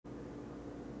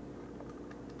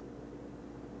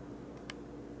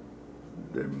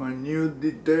the minute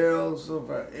details of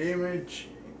an image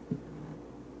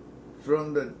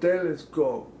from the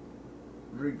telescope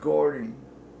recording.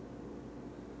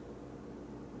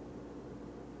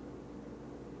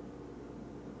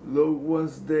 Look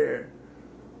what's there.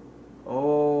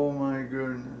 Oh my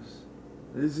goodness.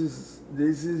 This is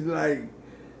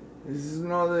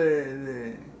not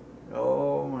the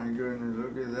oh my goodness,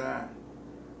 look at that.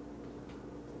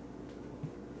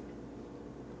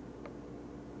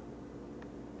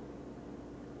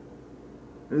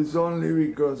 It's only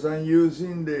because I'm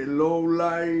using the low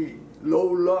light.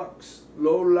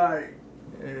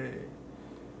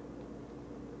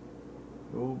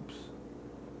 Oops.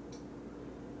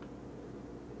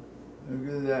 Look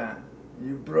at that.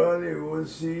 You probably will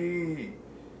see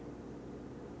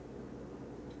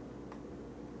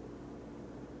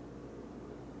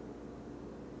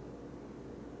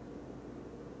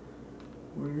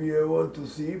we'll be able to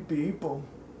see people.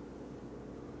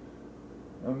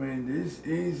 I mean, this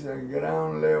is a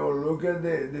ground level. Look at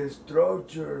the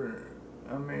structure.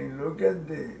 I mean, look at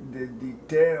the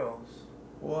details.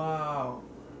 Wow.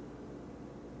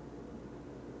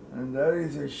 And that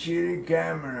is a shitty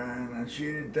camera and a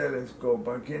shitty telescope.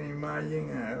 I can imagine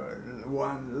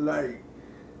one like,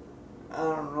 I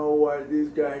don't know why this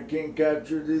guy can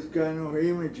capture this kind of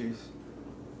images.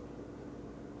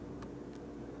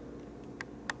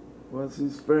 What's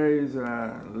his face?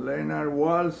 Leonard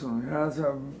Walson has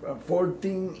a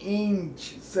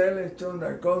 14-inch Celestron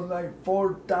that costs like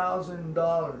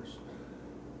 $4,000.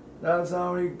 That's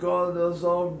how he called those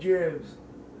objects,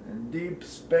 deep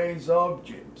space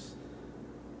objects.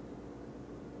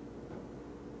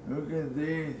 Look at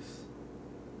this.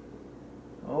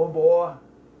 Oh boy.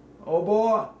 Oh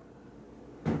boy.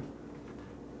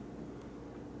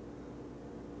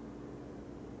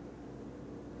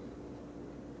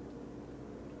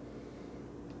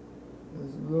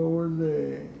 Let's lower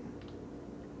the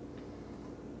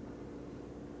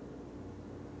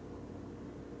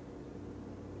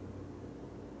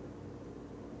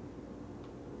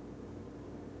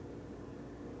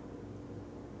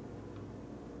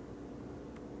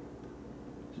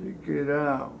check it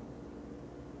out.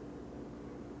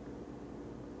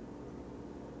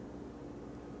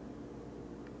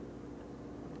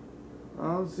 I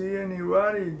don't see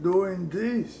anybody doing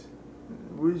this.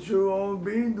 We should all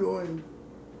be doing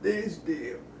this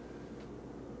deal.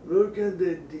 Look at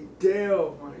the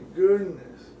detail, my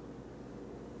goodness.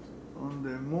 On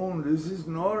the moon, this is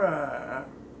not a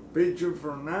picture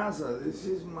from NASA. This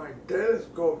is my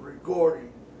telescope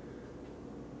recording.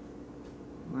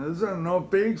 These are no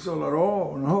pixel at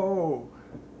all, no.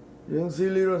 You don't see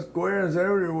little squares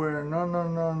everywhere. No, no,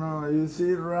 no, no. You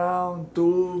see round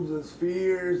tubes,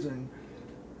 spheres, and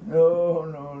no,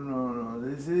 no, no, no.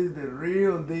 This is the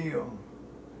real deal.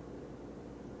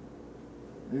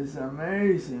 It's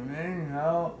amazing, man,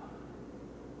 how,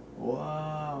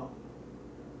 wow.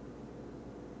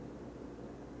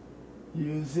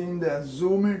 Using the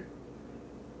zoomer,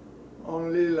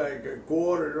 only like a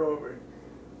quarter of it,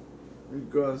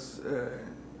 because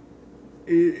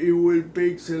it will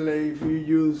pixelate if you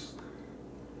use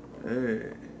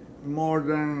more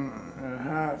than a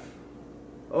half.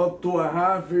 Up to a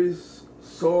half is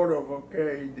sort of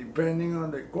okay, depending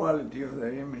on the quality of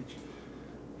the image.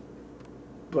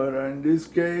 But in this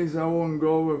case, I won't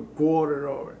go a quarter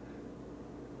of it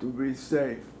to be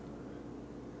safe.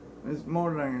 It's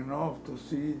more than enough to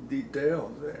see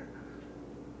details there.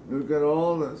 Look at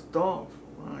all the stuff,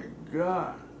 my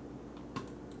God.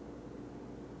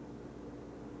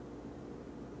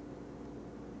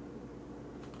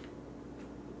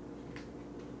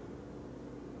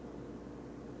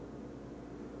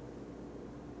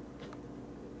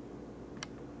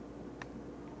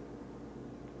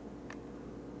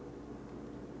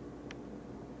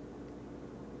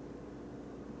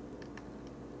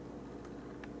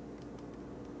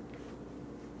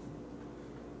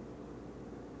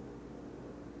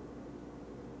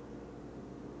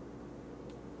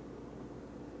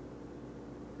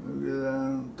 Look at that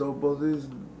on top of this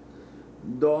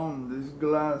dome, this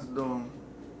glass dome.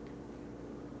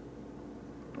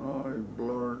 Oh, it's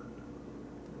blurred.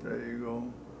 There you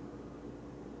go.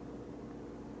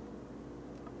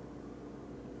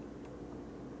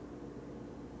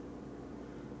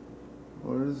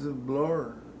 What is it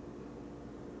blurred?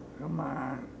 Come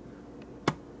on.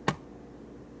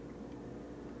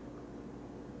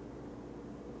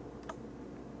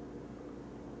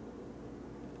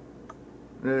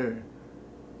 There.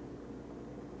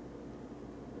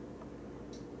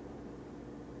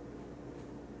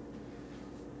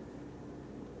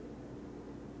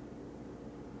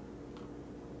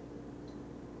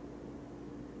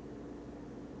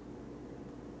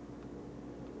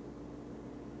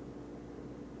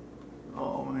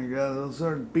 my God, those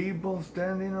are people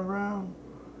standing around.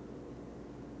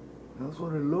 That's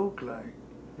what it looked like.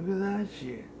 Look at that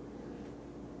shit.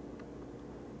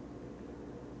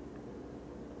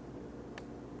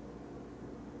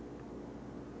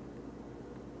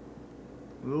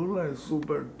 Look like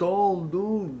super tall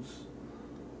dudes.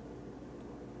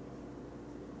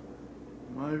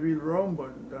 Might be wrong,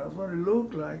 but that's what it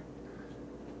looked like.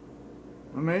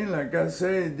 I mean, like I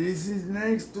said, this is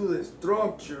next to the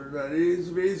structure that is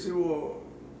visible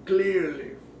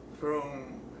clearly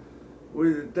from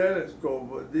with the telescope,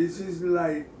 but this is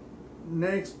like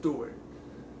next to it.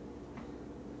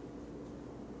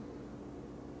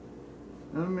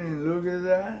 I mean, look at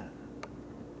that.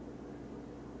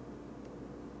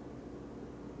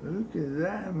 Look at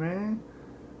that, man.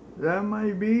 That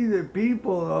might be the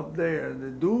people up there, the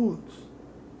dudes.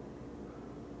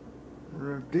 The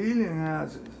reptilian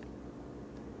asses.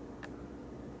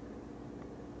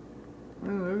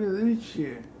 Man, look at this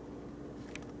shit.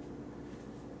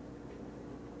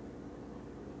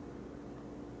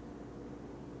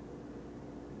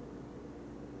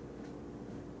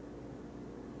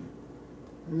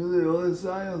 Look at the other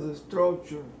side of the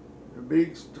structure, the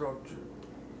big structure.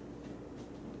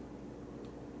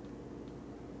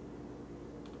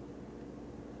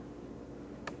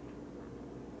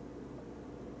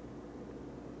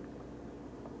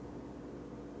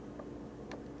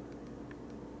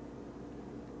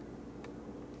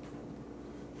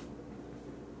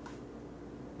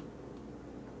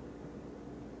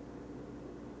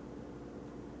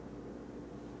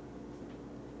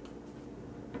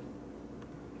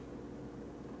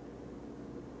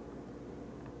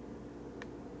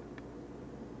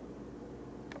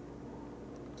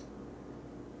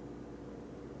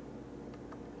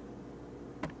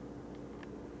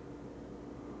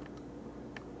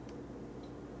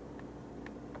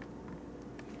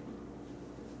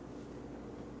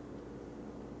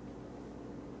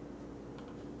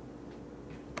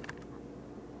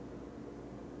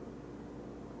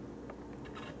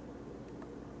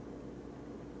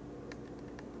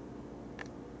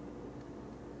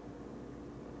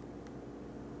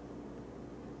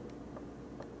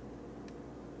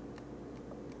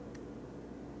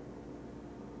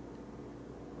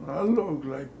 That looks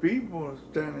like people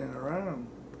standing around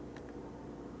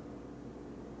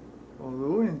or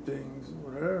doing things,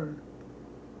 whatever.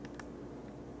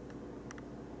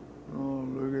 Oh,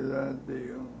 look at that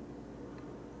deal.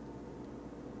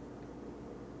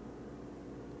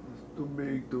 It's too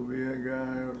big to be a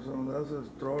guy or something. That's a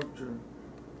structure.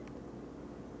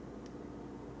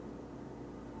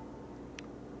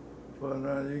 But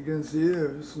you can see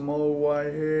the small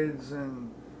white heads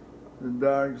and the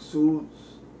dark suits.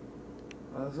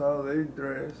 That's how they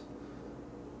dress.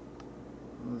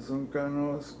 Some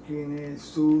kind of skinny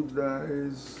suit that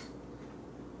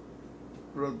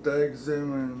protects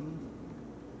them,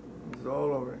 and it's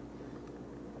all of it.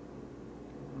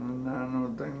 And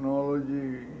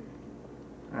nanotechnology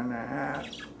and a half.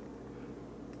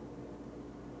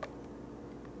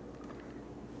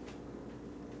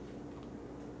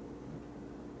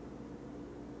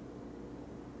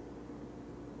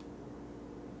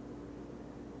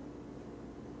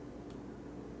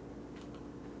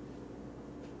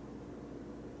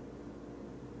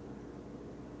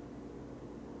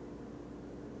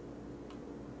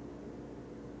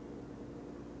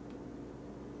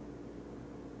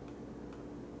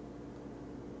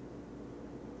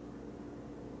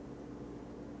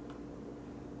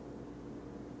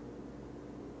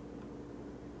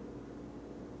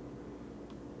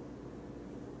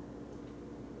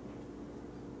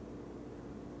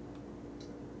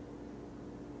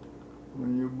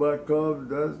 When you back up,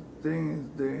 that thing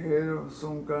is the head of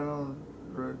some kind of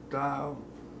reptile.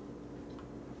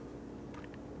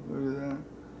 Look at that.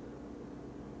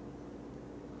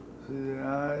 See the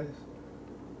eyes?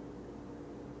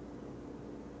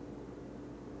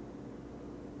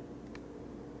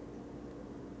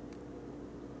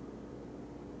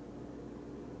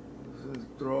 This is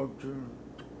structure.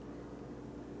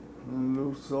 It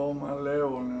looks so my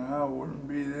level, and I wouldn't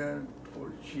be there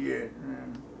for shit,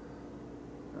 man.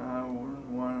 I wouldn't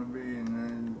want to be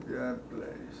in that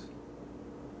place.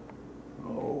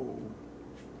 Oh.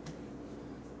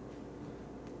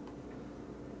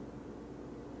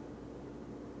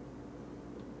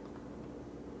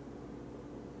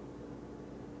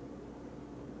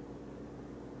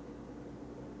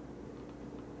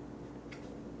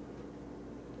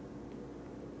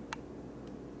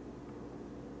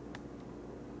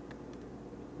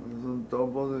 It's on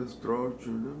top of the structure,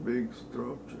 the big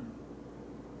structure.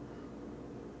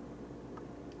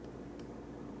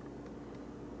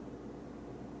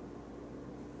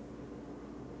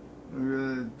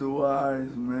 at the two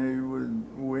eyes made with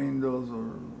windows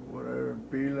or whatever,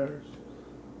 pillars.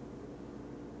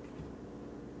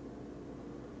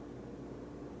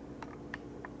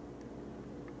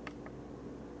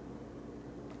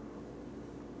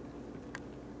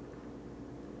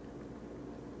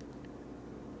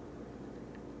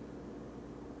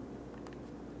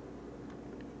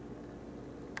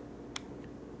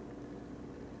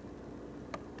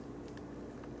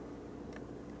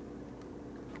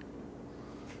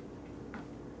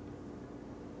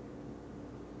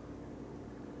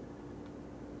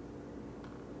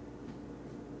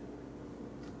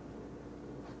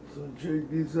 So check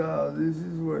this out, this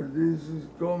is where this is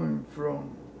coming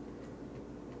from.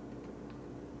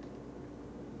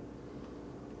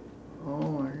 Oh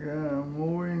my God, I'm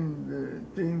moving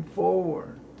the thing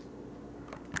forward.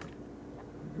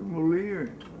 I can believe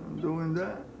it, I'm doing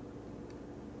that.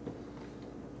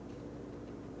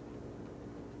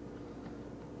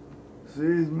 See,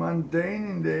 it's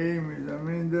maintaining the image. I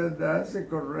mean, that's the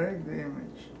correct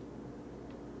image.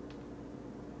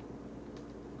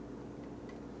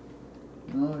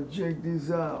 Now check this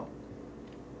out.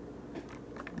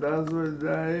 That's where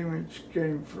that image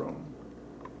came from.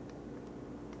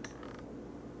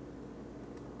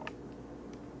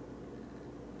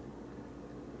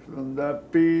 From that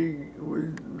pig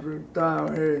with reptile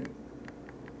head.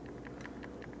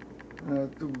 I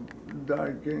have to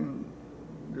darken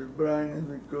the brightness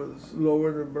because,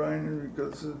 lower the brightness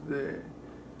because of the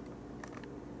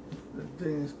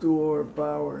thing is too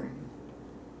overpowering.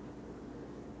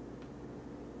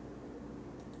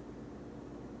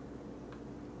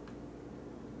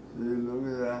 See, look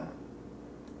at that.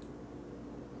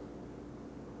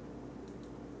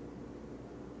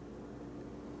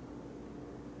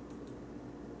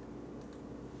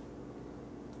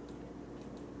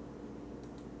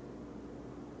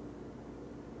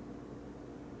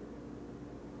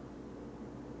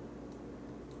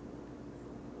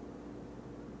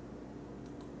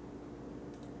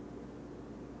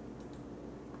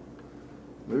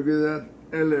 Look at that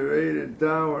elevated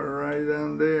tower right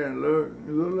down there. Look,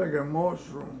 it looks like a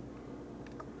mushroom.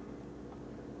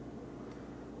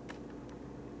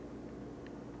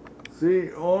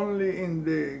 See, only in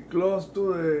the, close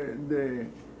to the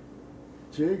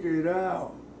check it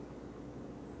out.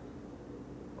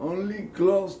 Only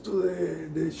close to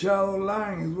the shadow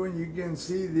line is when you can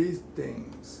see these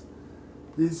things.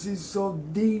 This is so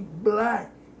deep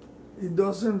black, it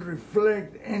doesn't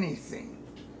reflect anything.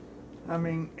 I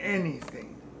mean,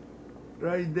 anything.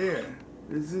 Right there.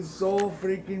 This is so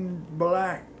freaking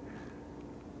black.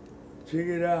 Check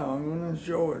it out, I'm gonna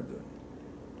show it to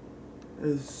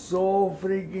you. It's so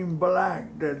freaking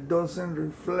black that doesn't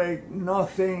reflect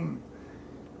nothing.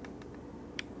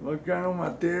 What kind of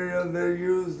material they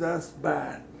use, that's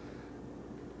bad.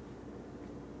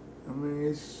 I mean,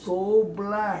 it's so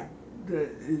black that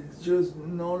it's just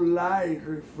no light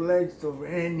reflects of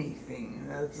anything.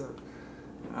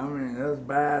 I mean, that's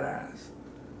badass.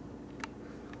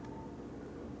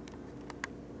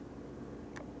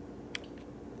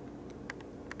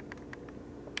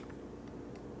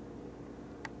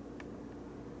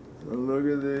 So look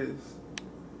at this.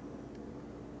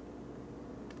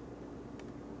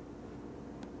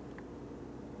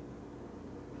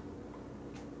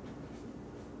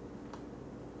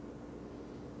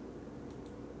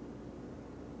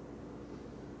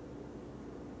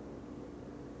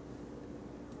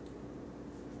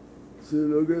 So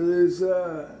look at this,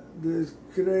 this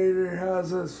crater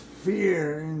has a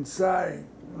sphere inside.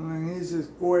 I mean, it's a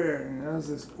square, it has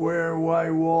a square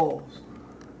white walls.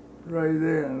 Right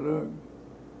there, look.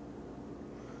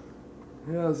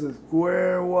 It has a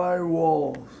square white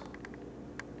walls.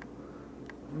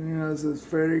 It has a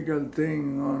spherical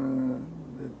thing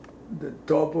on the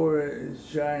top of it is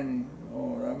shining.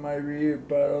 Oh, that might be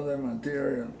part of the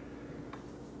material.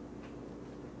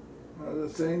 At the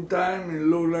same time, it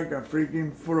looks like a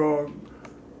freaking frog.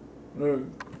 Look.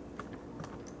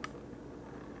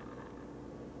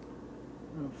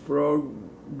 A frog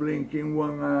blinking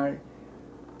one eye.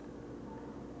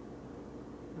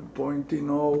 A pointy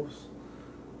nose.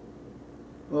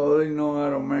 Oh, they know how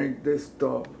to make this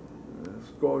stuff,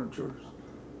 sculptures.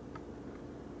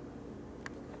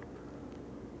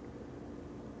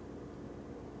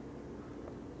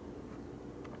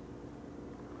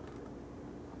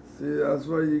 See, that's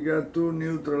why you got to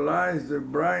neutralize the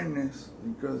brightness,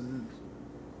 because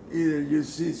either you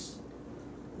see